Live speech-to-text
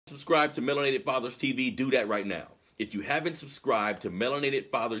subscribed to Melanated Fathers TV, do that right now. If you haven't subscribed to Melanated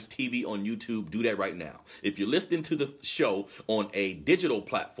Fathers TV on YouTube, do that right now. If you're listening to the show on a digital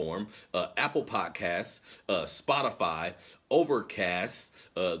platform, Apple Podcasts, Spotify, Overcast,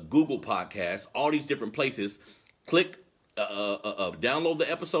 Google Podcasts, all these different places, click, download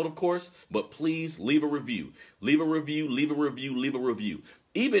the episode, of course, but please leave a review. Leave a review, leave a review, leave a review.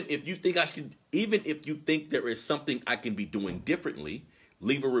 Even if you think there is something I can be doing differently,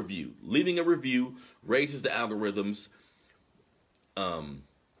 leave a review. Leaving a review raises the algorithms,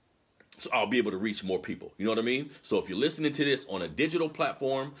 so I'll be able to reach more people. You know what I mean? So if you're listening to this on a digital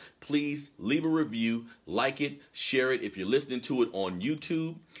platform, please leave a review, like it, share it. If you're listening to it on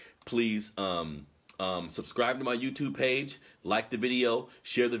YouTube, please subscribe to my YouTube page, like the video,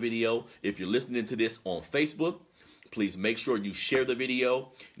 share the video. If you're listening to this on Facebook, please make sure you share the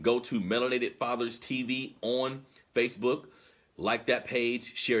video. Go to Melanated Fathers TV on Facebook. Like that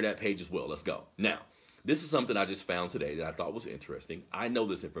page, share that page as well. Let's go. Now, this is something I just found today that I thought was interesting. I know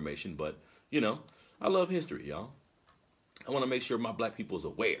this information, but, you know, I love history, y'all. I want to make sure my black people is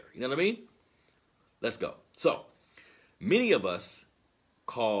aware. You know what I mean? Let's go. So, many of us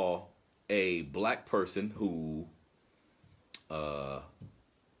call a black person who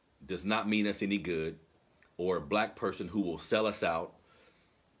does not mean us any good, or a black person who will sell us out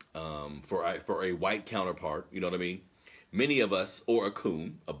for a white counterpart, you know what I mean? Many of us, or a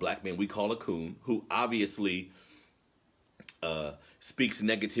coon, a black man we call a coon, who obviously speaks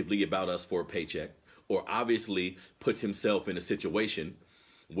negatively about us for a paycheck, or obviously puts himself in a situation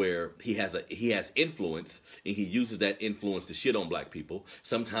where he has influence, and he uses that influence to shit on black people,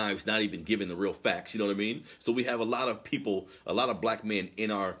 sometimes not even giving the real facts, you know what I mean? So we have a lot of people, a lot of black men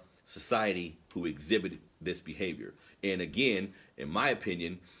in our society who exhibit this behavior. And again, in my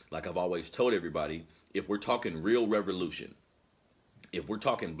opinion, like I've always told everybody, if we're talking real revolution, if we're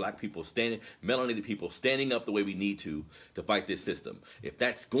talking black people melanated people standing up the way we need to fight this system, if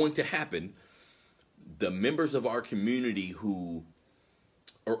that's going to happen, the members of our community who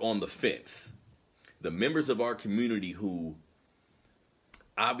are on the fence, the members of our community who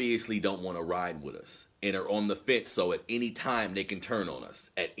obviously don't want to ride with us and are on the fence, so at any time they can turn on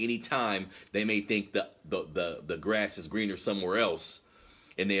us. At any time they may think the grass is greener somewhere else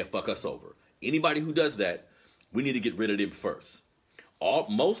and they'll fuck us over. Anybody who does that, we need to get rid of them first.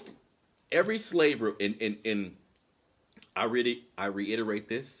 Every slave, and I reiterate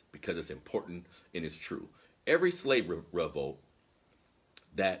this because it's important and it's true. Every slave revolt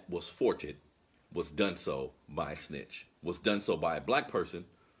that was thwarted was done so by a snitch, was done so by a black person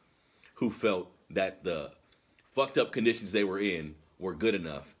who felt that the fucked up conditions they were in were good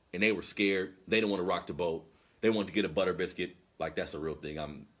enough, and they were scared. They didn't want to rock the boat. They wanted to get a butter biscuit. Like, that's a real thing.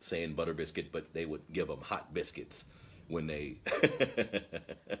 I'm saying butter biscuit, but they would give them hot biscuits when they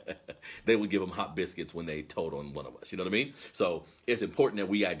would give them hot biscuits when they told on one of us. You know what I mean? So it's important that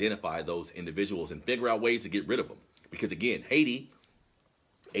we identify those individuals and figure out ways to get rid of them. Because again, Haiti,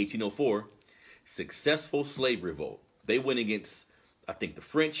 1804, successful slave revolt. They went against, I think, the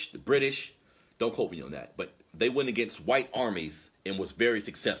French, the British. Don't quote me on that. But they went against white armies and was very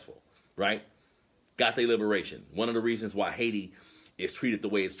successful, right? Got their liberation. One of the reasons why Haiti is treated the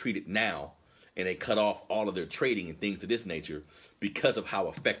way it's treated now, and they cut off all of their trading and things of this nature because of how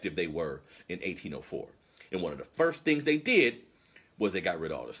effective they were in 1804. And one of the first things they did was they got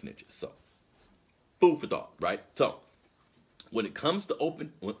rid of all the snitches. So, food for thought, right? So, when it comes to Uncle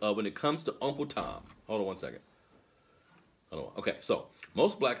Tom, hold on one second. Hold on. Okay, so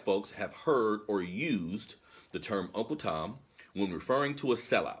most black folks have heard or used the term Uncle Tom when referring to a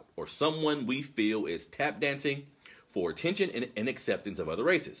sellout or someone we feel is tap dancing for attention and acceptance of other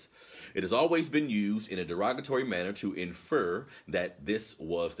races. It has always been used in a derogatory manner to infer that this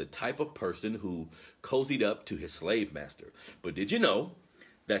was the type of person who cozied up to his slave master. But did you know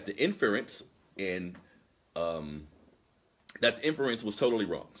that the inference was totally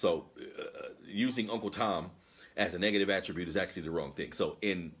wrong? So using Uncle Tom as a negative attribute is actually the wrong thing. So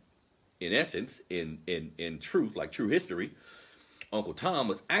in essence, in truth, like true history, Uncle Tom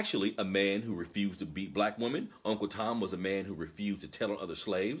was actually a man who refused to beat black women. Uncle Tom was a man who refused to tell on other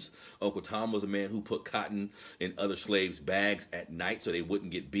slaves. Uncle Tom was a man who put cotton in other slaves' bags at night so they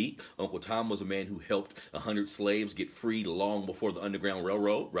wouldn't get beat. Uncle Tom was a man who helped 100 slaves get freed long before the Underground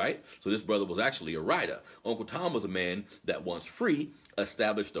Railroad, right? So this brother was actually a writer. Uncle Tom was a man that, once free,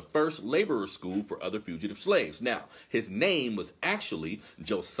 established the first laborer school for other fugitive slaves. Now, his name was actually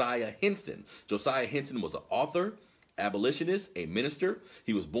Josiah Henson. Josiah Henson was an author, abolitionist, a minister.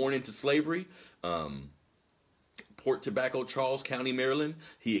 He was born into slavery, Port Tobacco, Charles County, Maryland.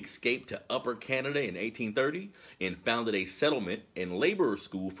 He escaped to Upper Canada in 1830 and founded a settlement and laborer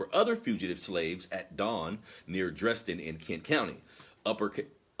school for other fugitive slaves at Don near Dresden in Kent County,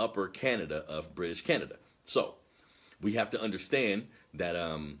 Upper Canada of British Canada. So we have to understand that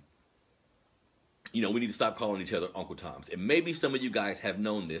we need to stop calling each other Uncle Toms. And maybe some of you guys have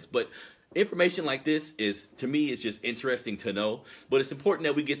known this, but information like this is, to me, it's just interesting to know. But it's important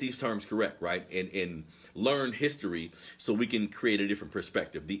that we get these terms correct, right? And learn history so we can create a different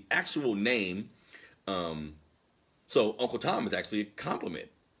perspective. The actual name, so Uncle Tom is actually a compliment.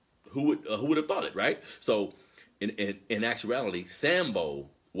 Who would have thought it, right? So in actuality, Sambo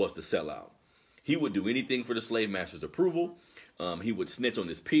was the sellout. He would do anything for the slave master's approval. He would snitch on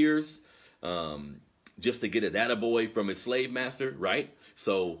his peers just to get a attaboy from his slave master, right?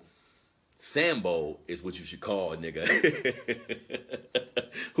 So Sambo is what you should call a nigga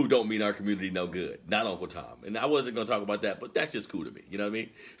who don't mean our community no good. Not Uncle Tom. And I wasn't going to talk about that, but that's just cool to me. You know what I mean?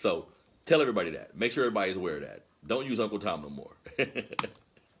 So tell everybody that. Make sure everybody's aware of that. Don't use Uncle Tom no more.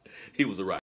 He was a riot.